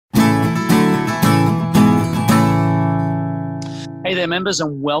Hey there, members,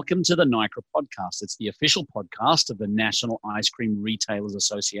 and welcome to the NICRA podcast. It's the official podcast of the National Ice Cream Retailers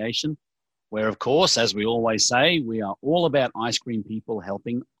Association, where, of course, as we always say, we are all about ice cream people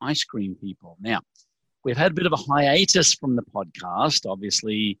helping ice cream people. Now, we've had a bit of a hiatus from the podcast,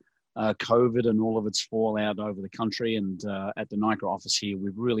 obviously, COVID and all of its fallout over the country, and at the NICRA office here,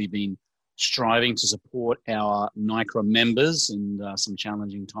 we've really been striving to support our NICRA members in some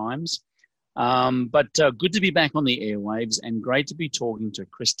challenging times. But good to be back on the airwaves and great to be talking to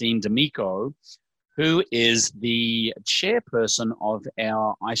Christine D'Amico, who is the chairperson of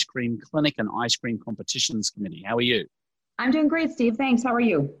our Ice Cream Clinic and Ice Cream Competitions Committee. How are you? I'm doing great, Steve. Thanks. How are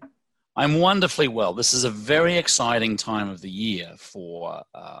you? I'm wonderfully well. This is a very exciting time of the year for,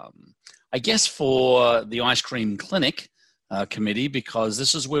 I guess, for the Ice Cream Clinic committee, because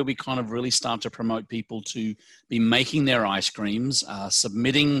this is where we kind of really start to promote people to be making their ice creams,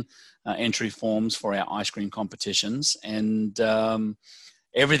 submitting entry forms for our ice cream competitions, and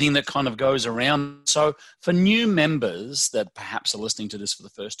everything that kind of goes around. So for new members that perhaps are listening to this for the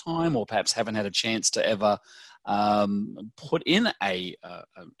first time, or perhaps haven't had a chance to ever put in an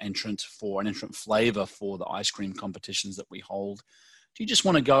entrant flavor for the ice cream competitions that we hold, do you just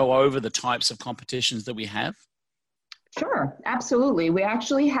want to go over the types of competitions that we have? Sure, absolutely. We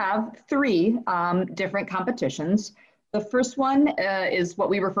actually have three different competitions. The first one is what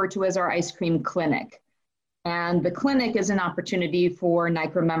we refer to as our ice cream clinic. And the clinic is an opportunity for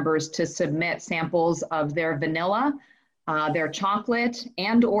NICRA members to submit samples of their vanilla, their chocolate,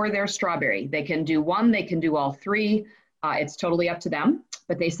 and or their strawberry. They can do one, they can do all three. It's totally up to them.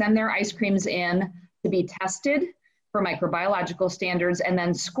 But they send their ice creams in to be tested for microbiological standards and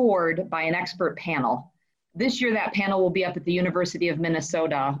then scored by an expert panel. This year, that panel will be up at the University of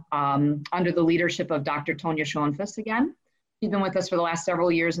Minnesota under the leadership of Dr. Tonya Schoenfuss again. She's been with us for the last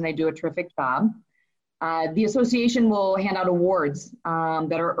several years, and they do a terrific job. The association will hand out awards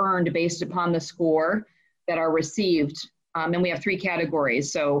that are earned based upon the score that are received. And we have three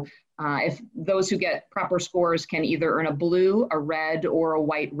categories. So if those who get proper scores can either earn a blue, a red, or a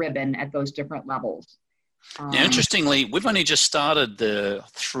white ribbon at those different levels. Now, interestingly, we've only just started the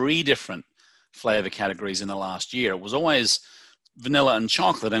three different flavor categories in the last year. It was always vanilla and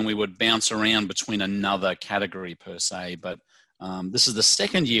chocolate, and we would bounce around between another category per se. But this is the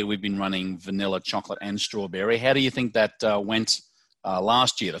second year we've been running vanilla, chocolate, and strawberry. How do you think that went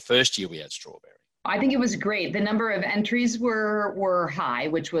last year, the first year we had strawberry? I think it was great. The number of entries were high,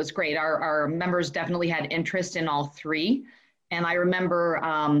 which was great. Our members definitely had interest in all three. And I remember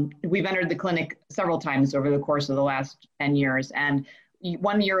we've entered the clinic several times over the course of the last 10 years. And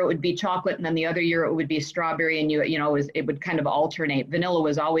one year it would be chocolate, and then the other year it would be strawberry, and it would kind of alternate. Vanilla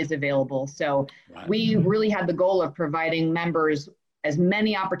was always available. So right. We really had the goal of providing members as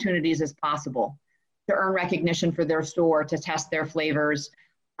many opportunities as possible to earn recognition for their store, to test their flavors.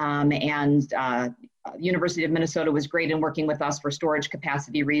 University of Minnesota was great in working with us for storage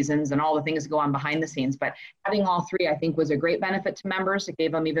capacity reasons and all the things that go on behind the scenes. But having all three, I think, was a great benefit to members. It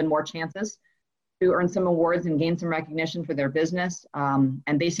gave them even more chances to earn some awards and gain some recognition for their business. And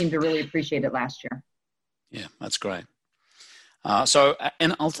they seemed to really appreciate it last year. Yeah, that's great.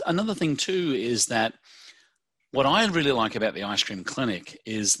 Another thing too is that what I really like about the ice cream clinic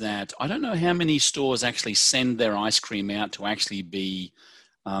is that I don't know how many stores actually send their ice cream out to actually be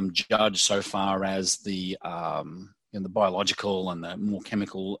judged so far as the biological and the more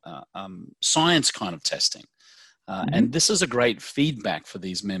chemical science kind of testing. And this is a great feedback for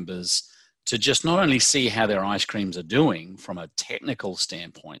these members to just not only see how their ice creams are doing from a technical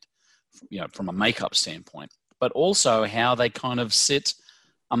standpoint, from a makeup standpoint, but also how they kind of sit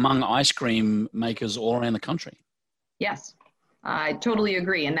among ice cream makers all around the country. Yes, I totally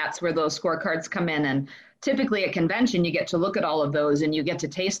agree. And that's where those scorecards come in. And typically at convention, you get to look at all of those and you get to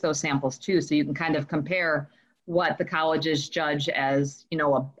taste those samples too. So you can kind of compare what the colleges judge as,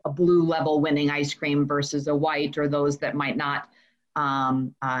 a blue level winning ice cream versus a white, or those that might not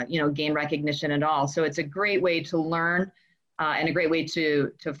gain recognition at all. So it's a great way to learn and a great way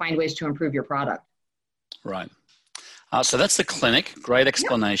to find ways to improve your product. Right. So that's the clinic. Great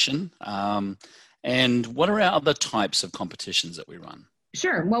explanation. Yep. And what are our other types of competitions that we run?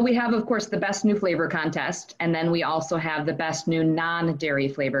 Sure. Well, we have, of course, the best new flavor contest, and then we also have the best new non-dairy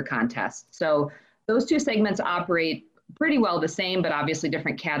flavor contest. So those two segments operate pretty well the same, but obviously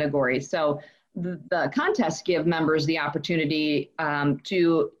different categories. So the contests give members the opportunity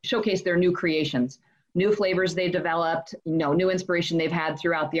to showcase their new creations, new flavors they developed, new inspiration they've had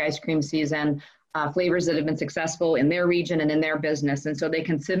throughout the ice cream season, flavors that have been successful in their region and in their business. And so they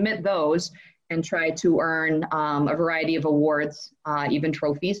can submit those and try to earn a variety of awards, even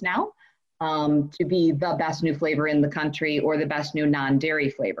trophies now, to be the best new flavor in the country or the best new non-dairy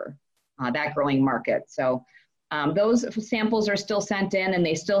flavor, that growing market. So those samples are still sent in, and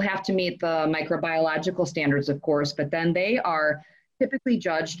they still have to meet the microbiological standards, of course, but then they are typically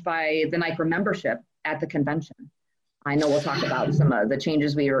judged by the NICRA membership at the convention. I know we'll talk about some of the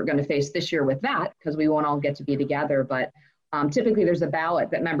changes we are going to face this year with that, because we won't all get to be together, but typically there's a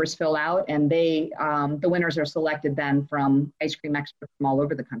ballot that members fill out, and the winners are selected then from ice cream experts from all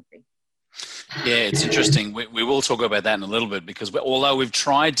over the country. Yeah, it's interesting. We will talk about that in a little bit, because although we've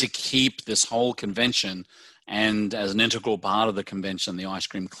tried to keep this whole convention, and as an integral part of the convention, the ice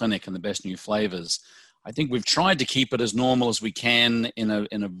cream clinic and the best new flavors, I think we've tried to keep it as normal as we can in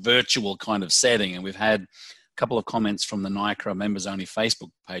a virtual kind of setting. And we've had a couple of comments from the NICRA members only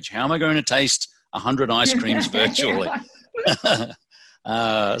Facebook page. How am I going to taste 100 ice creams virtually?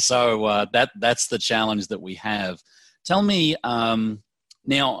 So that's the challenge that we have. Tell me,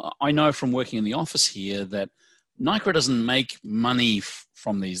 now I know from working in the office here that NICRA doesn't make money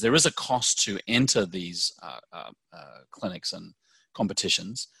from these. There is a cost to enter these clinics and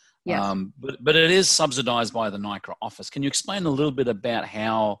competitions. Yes. But it is subsidized by the NICRA office. Can you explain a little bit about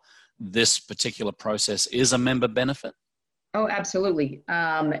how this particular process is a member benefit? Oh, absolutely.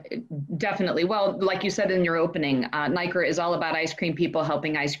 Definitely. Well, like you said in your opening, NICRA is all about ice cream people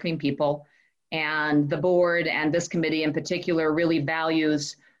helping ice cream people. And the board and this committee in particular really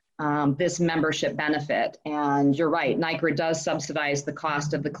values this membership benefit. And you're right, NICRA does subsidize the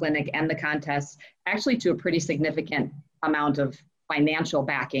cost of the clinic and the contests, actually to a pretty significant amount of financial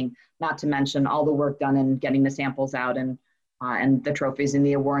backing, not to mention all the work done in getting the samples out and the trophies and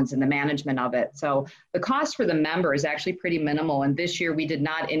the awards and the management of it. So the cost for the member is actually pretty minimal. And this year we did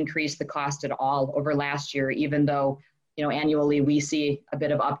not increase the cost at all over last year, even though, you know, annually we see a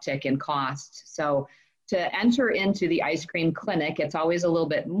bit of uptick in cost. So to enter into the ice cream clinic, it's always a little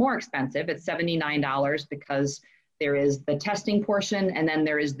bit more expensive. It's $79 because there is the testing portion and then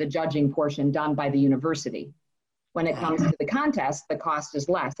there is the judging portion done by the university. When it comes to the contest, the cost is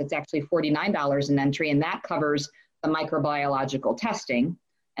less. It's actually $49 an entry, and that covers the microbiological testing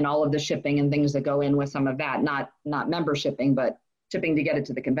and all of the shipping and things that go in with some of that, not member shipping, but shipping to get it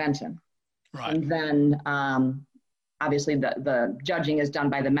to the convention. Right. And then obviously the judging is done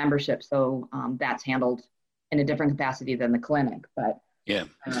by the membership, so that's handled in a different capacity than the clinic. But yeah,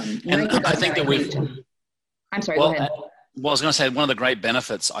 and I think that we've. I'm sorry. Go ahead. Well, I was going to say, one of the great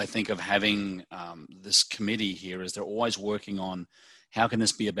benefits, I think, of having this committee here is they're always working on how can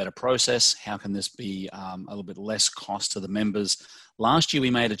this be a better process? How can this be a little bit less cost to the members? Last year, we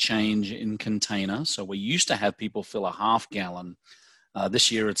made a change in container. So we used to have people fill a half gallon.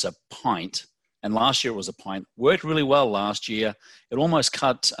 This year, it's a pint. And last year, it was a pint. Worked really well last year. It almost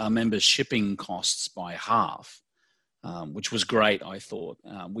cut our members' shipping costs by half, which was great, I thought.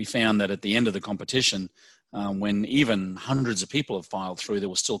 We found that at the end of the competition, when even hundreds of people have filed through, there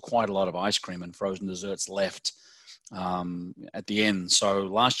was still quite a lot of ice cream and frozen desserts left at the end. So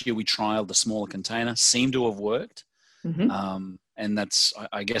last year we trialed the smaller container, seemed to have worked. Mm-hmm. And that's,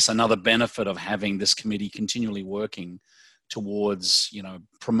 I guess, another benefit of having this committee continually working towards, you know,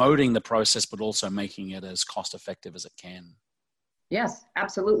 promoting the process, but also making it as cost effective as it can. Yes,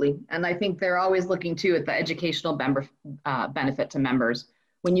 absolutely. And I think they're always looking too at the educational benefit to members.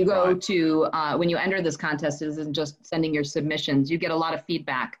 When you go to, when you enter this contest, it isn't just sending your submissions. You get a lot of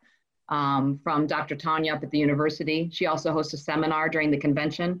feedback from Dr. Tanya up at the university. She also hosts a seminar during the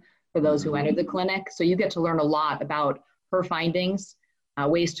convention for those who enter the clinic. So you get to learn a lot about her findings,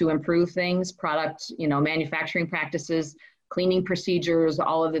 ways to improve things, product, you know, manufacturing practices, cleaning procedures,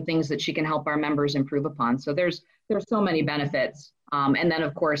 all of the things that she can help our members improve upon. So there's so many benefits. And then,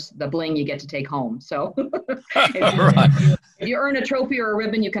 of course, the bling you get to take home. So if you earn a trophy or a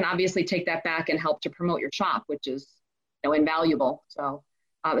ribbon, you can obviously take that back and help to promote your shop, which is, you know, invaluable. So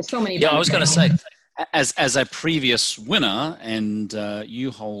there's so many benefits. I was going to say, as a previous winner, and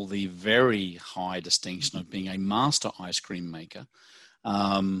you hold the very high distinction of being a master ice cream maker,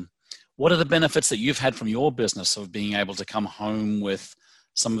 what are the benefits that you've had from your business of being able to come home with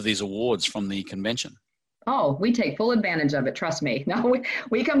some of these awards from the convention? Oh, we take full advantage of it. Trust me. No,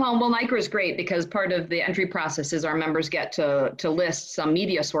 we come home. Well, NICRA is great because part of the entry process is our members get to list some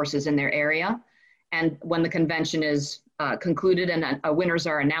media sources in their area. And when the convention is concluded and winners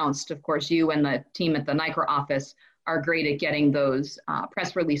are announced, of course, you and the team at the NICRA office are great at getting those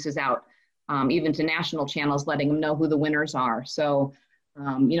press releases out, even to national channels, letting them know who the winners are. So,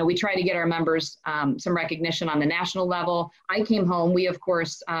 you know, we try to get our members some recognition on the national level. I came home. We, of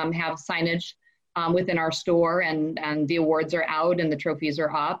course, have signage within our store, and the awards are out and the trophies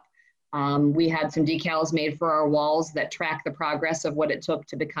are up. We had some decals made for our walls that track the progress of what it took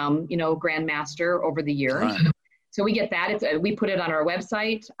to become, Grandmaster over the years. Right. So we get that. We put it on our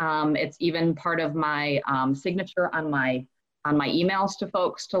website. It's even part of my signature on my emails to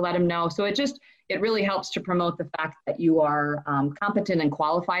folks to let them know. So it really helps to promote the fact that you are competent and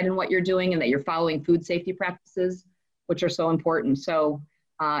qualified in what you're doing, and that you're following food safety practices, which are so important. So,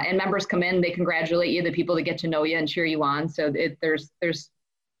 and members come in, they congratulate you, the people that get to know you and cheer you on. So it's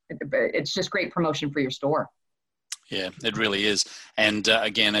just great promotion for your store. Yeah, it really is. And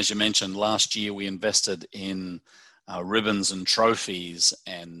again, as you mentioned, last year we invested in ribbons and trophies.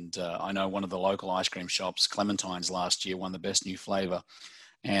 And I know one of the local ice cream shops, Clementine's, last year won the best new flavor.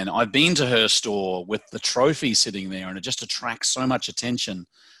 And I've been to her store with the trophy sitting there, and it just attracts so much attention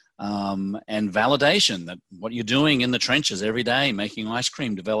and validation that what you're doing in the trenches every day, making ice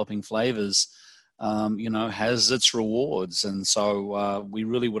cream, developing flavors, has its rewards. And so we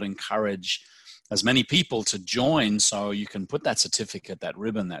really would encourage as many people to join so you can put that certificate, that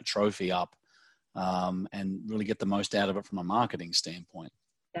ribbon, that trophy up and really get the most out of it from a marketing standpoint.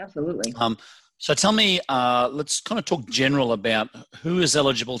 Absolutely. So tell me, let's kind of talk general about who is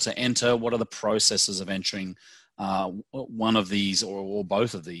eligible to enter. What are the processes of entering one of these or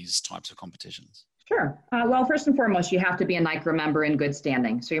both of these types of competitions? Sure. Well, first and foremost, you have to be a NICRA member in good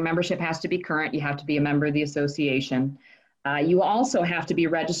standing. So your membership has to be current. You have to be a member of the association. You also have to be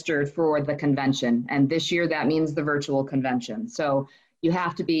registered for the convention. And this year, that means the virtual convention. So you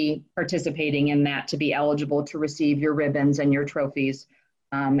have to be participating in that to be eligible to receive your ribbons and your trophies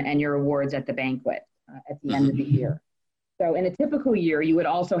and your awards at the banquet at the end of the year. So in a typical year, you would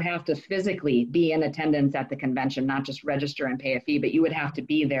also have to physically be in attendance at the convention, not just register and pay a fee, but you would have to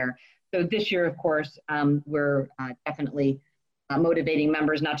be there. So this year, of course, we're definitely motivating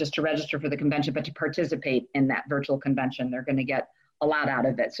members not just to register for the convention, but to participate in that virtual convention. They're going to get a lot out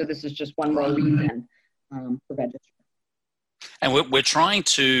of it. So this is just one more reason to register. And we're trying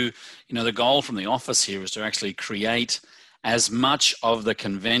to, the goal from the office here is to actually create as much of the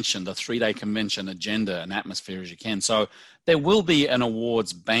convention, the 3-day convention agenda and atmosphere as you can. So there will be an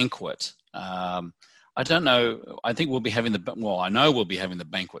awards banquet. I don't know. I think we'll be having I know we'll be having the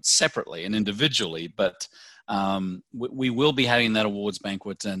banquet separately and individually, but we will be having that awards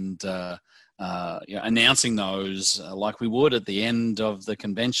banquet and announcing those like we would at the end of the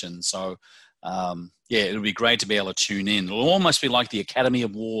convention. So it'll be great to be able to tune in. It'll almost be like the Academy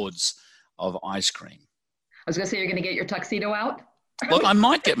Awards of ice cream. I was going to say, you're going to get your tuxedo out? Look, I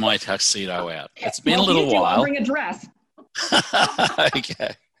might get my tuxedo out. It's been a little while. I'll bring a dress.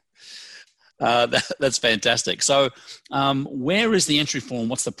 Okay. That's fantastic. So where is the entry form?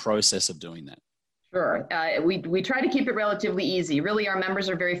 What's the process of doing that? Sure. We try to keep it relatively easy. Really, our members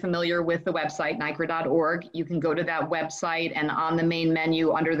are very familiar with the website, NICRA.org. You can go to that website, and on the main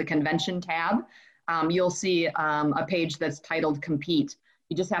menu under the convention tab, you'll see a page that's titled Compete.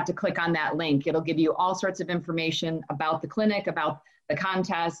 You just have to click on that link. It'll give you all sorts of information about the clinic, about the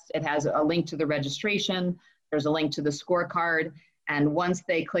contest. It has a link to the registration. There's a link to the scorecard. And once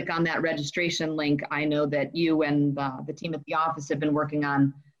they click on that registration link, I know that you and the team at the office have been working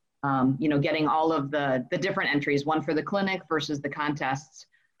on, getting all of the different entries, one for the clinic versus the contests,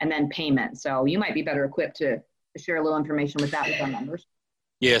 and then payment. So you might be better equipped to share a little information with that with our members.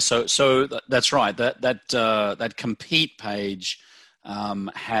 Yeah, so that's right. That Compete page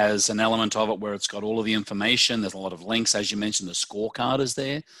has an element of it where it's got all of the information. There's a lot of links. As you mentioned, the scorecard is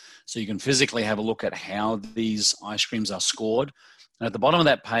there. So you can physically have a look at how these ice creams are scored. And at the bottom of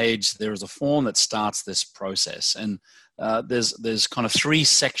that page, there is a form that starts this process. And there's kind of 3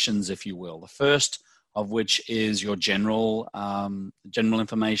 sections, if you will. The first of which is your general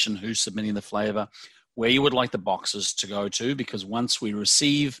information, who's submitting the flavor, where you would like the boxes to go to, because once we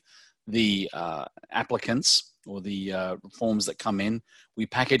receive the applicants or the forms that come in, we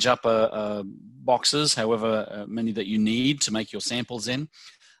package up boxes, however many that you need to make your samples in.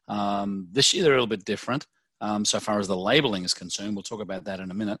 This year they're a little bit different so far as the labeling is concerned. We'll talk about that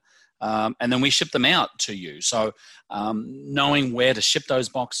in a minute. And then we ship them out to you. So knowing where to ship those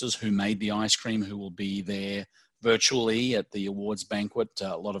boxes, who made the ice cream, who will be there virtually at the awards banquet,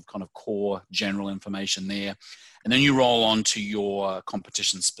 a lot of kind of core general information there. And then you roll on to your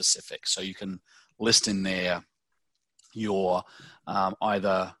competition specific. So you can list in there your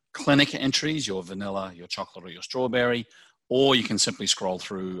either clinic entries, your vanilla, your chocolate, or your strawberry, or you can simply scroll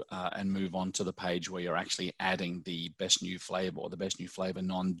through and move on to the page where you're actually adding the best new flavor or the best new flavor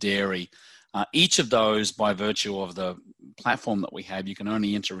non-dairy. Each of those, by virtue of the platform that we have, you can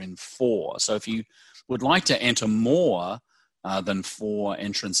only enter in 4. So if you would like to enter more, than 4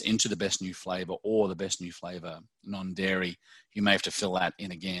 entrants into the best new flavor or the best new flavor non-dairy. You may have to fill that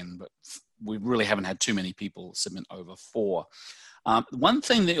in again, but we really haven't had too many people submit over 4. One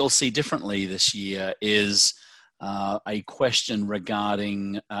thing that you'll see differently this year is a question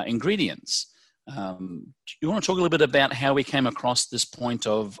regarding ingredients. You want to talk a little bit about how we came across this point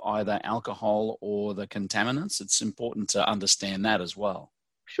of either alcohol or the contaminants? It's important to understand that as well.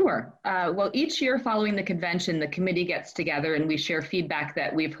 Sure. Well, each year following the convention, the committee gets together and we share feedback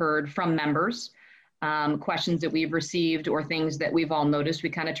that we've heard from members, questions that we've received or things that we've all noticed. We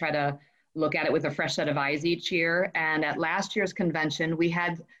kind of try to look at it with a fresh set of eyes each year. And at last year's convention, we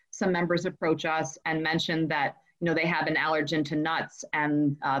had some members approach us and mention that they have an allergen to nuts,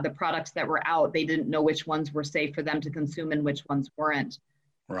 and the products that were out, they didn't know which ones were safe for them to consume and which ones weren't.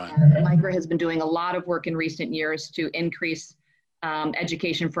 Right. NICRA has been doing a lot of work in recent years to increase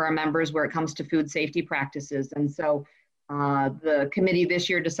education for our members where it comes to food safety practices. And so the committee this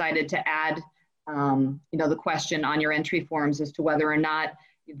year decided to add, the question on your entry forms as to whether or not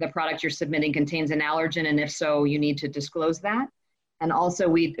the product you're submitting contains an allergen, and if so, you need to disclose that. And also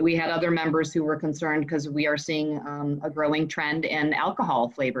we had other members who were concerned because we are seeing a growing trend in alcohol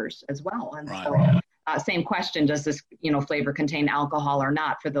flavors as well. And right. So same question, does this flavor contain alcohol or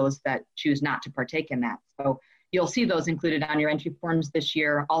not for those that choose not to partake in that? So you'll see those included on your entry forms this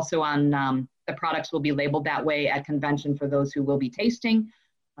year. Also on the products will be labeled that way at convention for those who will be tasting.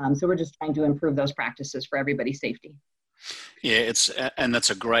 So we're just trying to improve those practices for everybody's safety. Yeah, and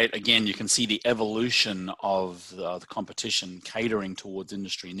that's a great, again, you can see the evolution of the competition catering towards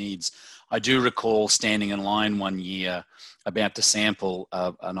industry needs. I do recall standing in line one year about to sample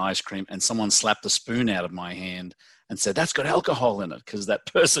an ice cream, and someone slapped the spoon out of my hand and said, "That's got alcohol in it," because that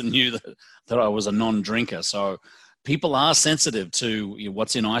person knew that I was a non-drinker. So people are sensitive to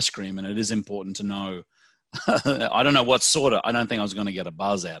what's in ice cream, and it is important to know. I don't know what sort of, I don't think I was going to get a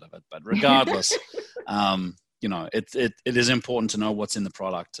buzz out of it, but regardless, it is important to know what's in the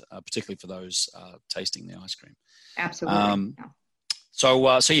product, particularly for those tasting the ice cream. Absolutely.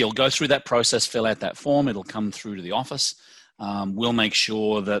 So you'll go through that process, fill out that form. It'll come through to the office. We'll make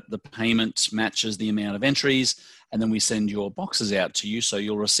sure that the payment matches the amount of entries, and then we send your boxes out to you. So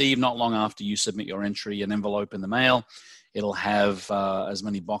you'll receive, not long after you submit your entry, an envelope in the mail. It'll have as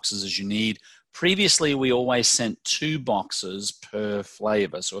many boxes as you need. Previously, we always sent 2 boxes per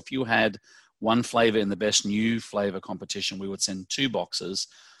flavor. So if you had 1 flavor in the best new flavor competition, we would send 2 boxes.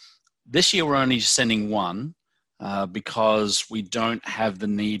 This year, we're only sending 1 because we don't have the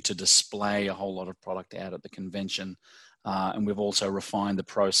need to display a whole lot of product out at the convention. And we've also refined the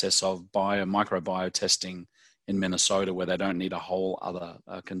process of microbiome testing in Minnesota, where they don't need a whole other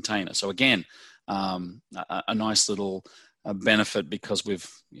container. So again, a nice little benefit, because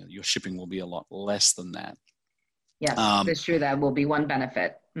your shipping will be a lot less than that. Yes, this year that will be one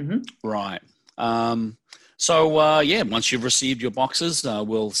benefit. Mm-hmm. Right. Once you've received your boxes,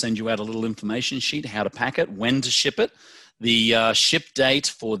 we'll send you out a little information sheet, how to pack it, when to ship it. The ship date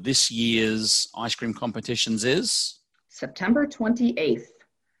for this year's ice cream competitions is? September 28th.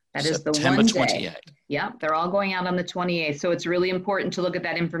 That is the one day. September 28th. Yeah, they're all going out on the 28th. So it's really important to look at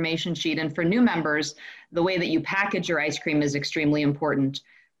that information sheet. And for new members, the way that you package your ice cream is extremely important.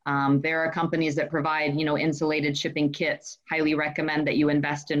 There are companies that provide, insulated shipping kits. Highly recommend that you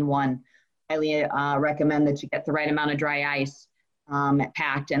invest in one. Highly recommend that you get the right amount of dry ice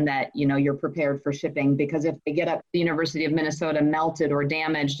packed, and that, you're prepared for shipping, because if they get up to the University of Minnesota melted or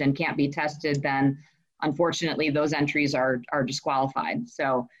damaged and can't be tested, then unfortunately those entries are disqualified.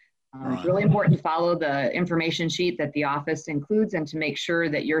 So it's really important to follow the information sheet that the office includes, and to make sure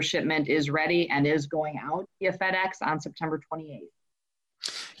that your shipment is ready and is going out via FedEx on September 28th.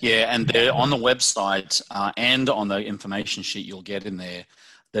 Yeah, and they're on the website and on the information sheet you'll get in there.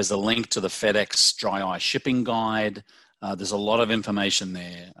 There's a link to the FedEx dry ice shipping guide. There's a lot of information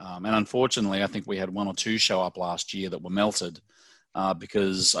there. And unfortunately, I think we had 1 or 2 show up last year that were melted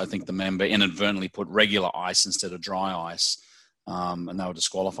because I think the member inadvertently put regular ice instead of dry ice. And they were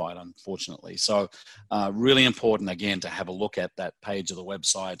disqualified, unfortunately. So really important, again, to have a look at that page of the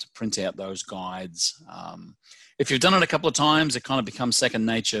website, to print out those guides. If you've done it a couple of times, it kind of becomes second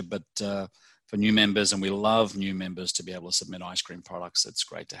nature, but for new members, and we love new members to be able to submit ice cream products, it's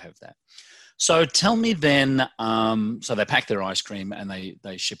great to have that. So tell me then, so they pack their ice cream and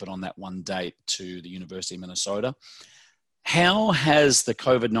they ship it on that one date to the University of Minnesota. How has the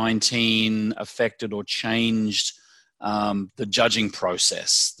COVID-19 affected or changed the judging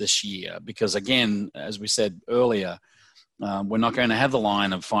process this year? Because again, as we said earlier, we're not going to have the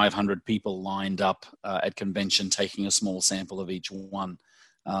line of 500 people lined up at convention taking a small sample of each one.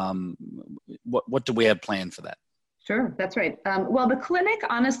 What do we have planned for that? Sure, that's right. Well, the clinic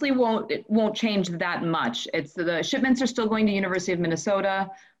honestly won't change that much. It's the shipments are still going to University of Minnesota.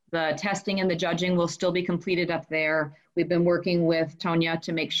 The testing and the judging will still be completed up there. We've been working with Tonya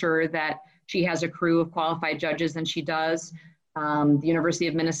to make sure that she has a crew of qualified judges, and she does. The University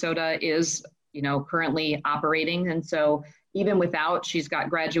of Minnesota is, currently operating, and so even without, she's got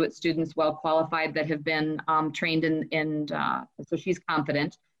graduate students well qualified that have been trained so she's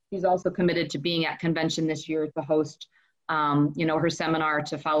confident. She's also committed to being at convention this year to host, her seminar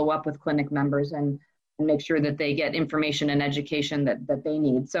to follow up with clinic members and make sure that they get information and education that they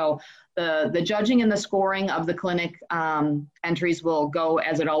need. So the judging and the scoring of the clinic entries will go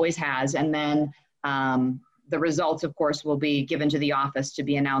as it always has. And then the results, of course, will be given to the office to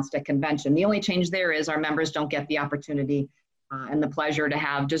be announced at convention. The only change there is our members don't get the opportunity and the pleasure to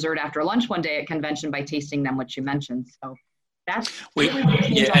have dessert after lunch one day at convention by tasting them, which you mentioned. So that's really the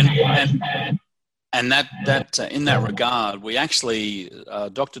change on that. And that in that regard, we actually,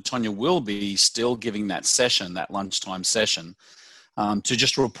 Dr. Tonya will be still giving that session, that lunchtime session, to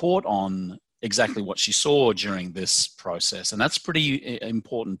just report on exactly what she saw during this process. And that's pretty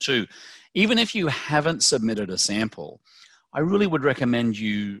important too. Even if you haven't submitted a sample, I really would recommend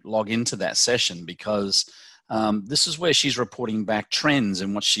you log into that session, because this is where she's reporting back trends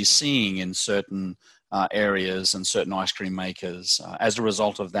and what she's seeing in certain areas and certain ice cream makers as a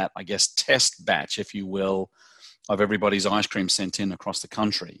result of that, I guess, test batch, if you will, of everybody's ice cream sent in across the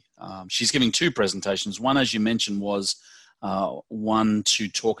country. She's giving two presentations. One, as you mentioned, was one to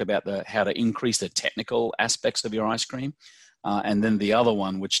talk about how to increase the technical aspects of your ice cream. And then the other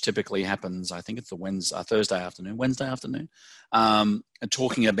one, which typically happens, I think it's Wednesday afternoon,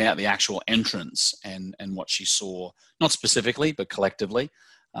 talking about the actual entrance and what she saw, not specifically, but collectively.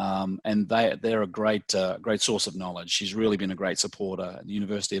 And they're a great source of knowledge. She's really been a great supporter. The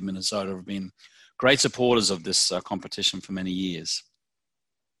University of Minnesota have been great supporters of this competition for many years.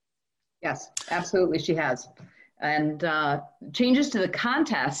 Yes, absolutely, she has. And changes to the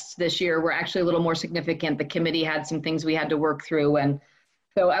contests this year were actually a little more significant. The committee had some things we had to work through. And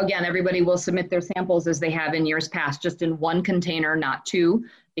so again, everybody will submit their samples as they have in years past, just in one container, not two,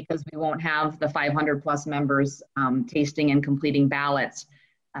 because we won't have the 500 plus members tasting and completing ballots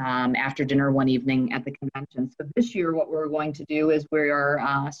after dinner one evening at the convention. So this year, what we're going to do is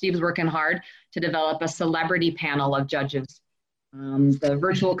Steve's working hard to develop a celebrity panel of judges. The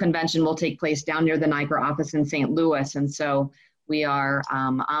virtual convention will take place down near the NICRA office in St. Louis. And so we are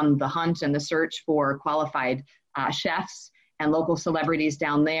on the hunt and the search for qualified chefs and local celebrities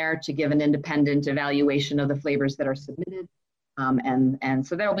down there to give an independent evaluation of the flavors that are submitted. And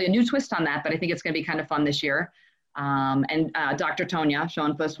so there'll be a new twist on that, but I think it's going to be kind of fun this year. And Dr. Tonya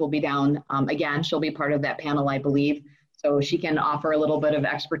Schoenfuss will be down again. She'll be part of that panel, I believe. So she can offer a little bit of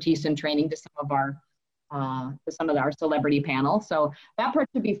expertise and training to some of our celebrity panel. So that part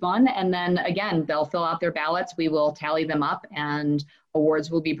should be fun. And then again, they'll fill out their ballots. We will tally them up and awards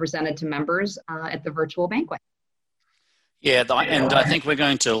will be presented to members at the virtual banquet. Yeah, and I think we're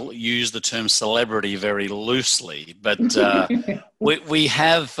going to use the term celebrity very loosely, but we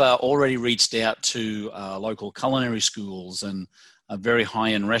have already reached out to local culinary schools and very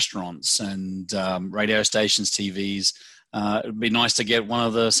high-end restaurants and radio stations, TVs. It'd be nice to get one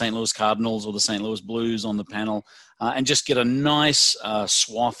of the St. Louis Cardinals or the St. Louis Blues on the panel and just get a nice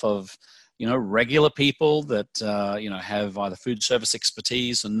swath of, regular people that, have either food service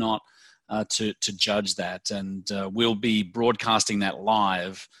expertise or not to judge that. And we'll be broadcasting that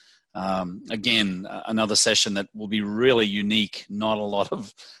live. Again, another session that will be really unique. Not a lot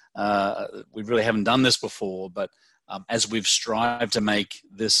of, we really haven't done this before, but as we've strived to make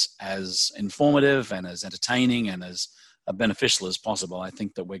this as informative and as entertaining and as beneficial as possible, I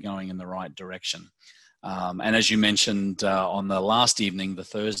think that we're going in the right direction. And as you mentioned on the last evening, the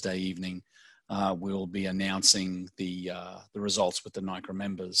Thursday evening, we'll be announcing the results with the NICRA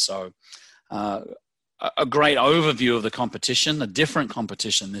members. So a great overview of the competition, a different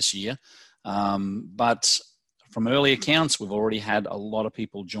competition this year. But from early accounts, we've already had a lot of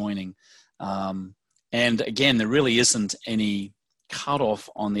people joining. And again, there really isn't any cutoff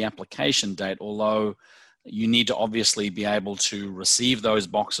on the application date, although you need to obviously be able to receive those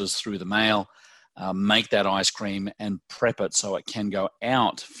boxes through the mail, make that ice cream and prep it so it can go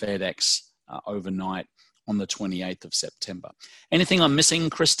out FedEx overnight on the 28th of September. Anything I'm missing,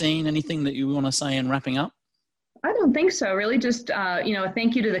 Christine? Anything that you want to say in wrapping up? I don't think so. Really, just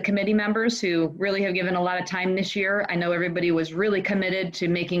thank you to the committee members who really have given a lot of time this year. I know everybody was really committed to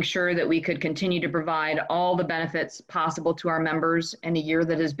making sure that we could continue to provide all the benefits possible to our members in a year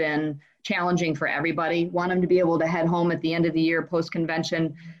that has been challenging for everybody. Want them to be able to head home at the end of the year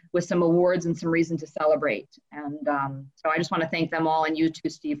post-convention with some awards and some reason to celebrate. And so I just want to thank them all, and you too,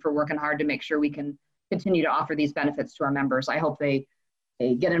 Steve, for working hard to make sure we can continue to offer these benefits to our members. I hope they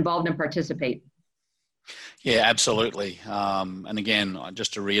get involved and participate. Yeah, absolutely. And again,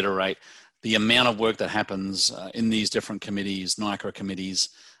 just to reiterate, the amount of work that happens in these different committees, NICRA committees,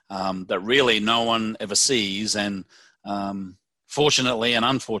 that really no one ever sees. And fortunately and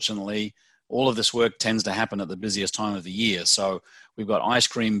unfortunately, all of this work tends to happen at the busiest time of the year. So we've got ice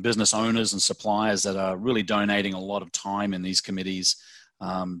cream business owners and suppliers that are really donating a lot of time in these committees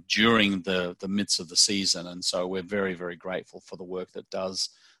during the midst of the season. And so we're very, very grateful for the work that does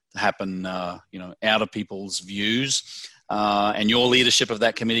happen, out of people's views, and your leadership of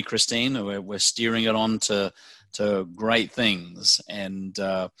that committee, Christine. We're steering it on to great things. And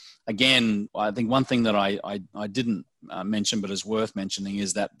again, I think one thing that I didn't mention, but is worth mentioning,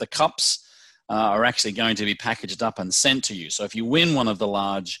 is that the cups are actually going to be packaged up and sent to you. So if you win one of the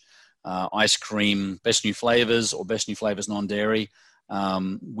large ice cream Best New Flavors or Best New Flavors Non-Dairy,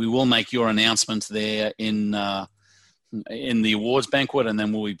 we will make your announcement there in the awards banquet, and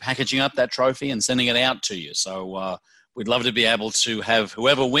then we'll be packaging up that trophy and sending it out to you. So we'd love to be able to have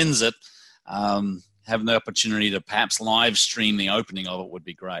whoever wins it have the opportunity to perhaps live stream the opening of it. Would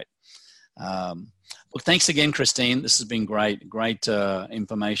be great. Look, thanks again, Christine. This has been great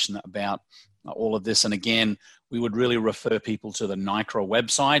information about all of this. And again, we would really refer people to the NICRA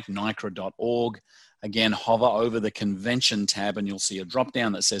website, nicra.org. Again, hover over the convention tab and you'll see a drop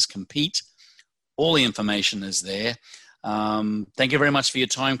down that says compete. All the information is there. Thank you very much for your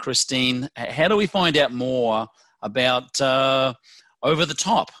time, Christine. How do we find out more about Over the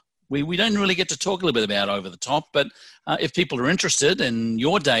Top? We don't really get to talk a little bit about Over the Top, but if people are interested in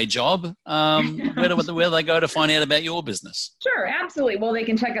your day job, where do they go to find out about your business? Sure, absolutely. Well, they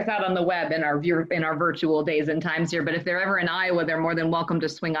can check us out on the web in our virtual days and times here. But if they're ever in Iowa, they're more than welcome to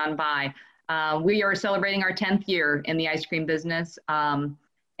swing on by. We are celebrating our 10th year in the ice cream business.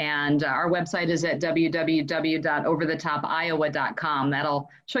 And our website is at www.overthetopiowa.com. That'll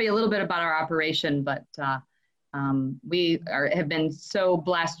show you a little bit about our operation, but have been so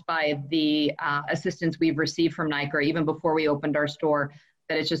blessed by the assistance we've received from NICRA even before we opened our store,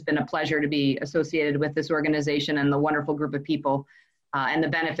 that it's just been a pleasure to be associated with this organization and the wonderful group of people. And the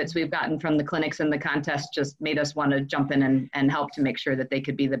benefits we've gotten from the clinics and the contest just made us want to jump in and help to make sure that they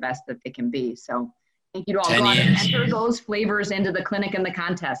could be the best that they can be. So thank you to all. Go on and enter those flavors into the clinic and the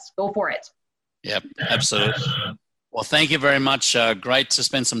contest. Go for it. Yep, absolutely. Well, thank you very much. Great to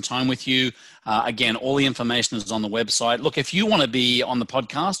spend some time with you. Again, all the information is on the website. Look, if you want to be on the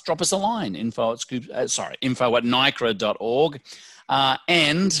podcast, drop us a line, info@nicra.org.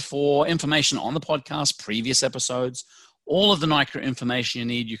 And for information on the podcast, previous episodes, all of the NICRA information you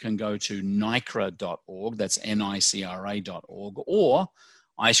need, you can go to nicra.org. That's NICRA.org, or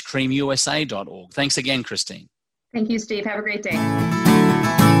icecreamusa.org. Thanks again, Christine. Thank you, Steve. Have a great day.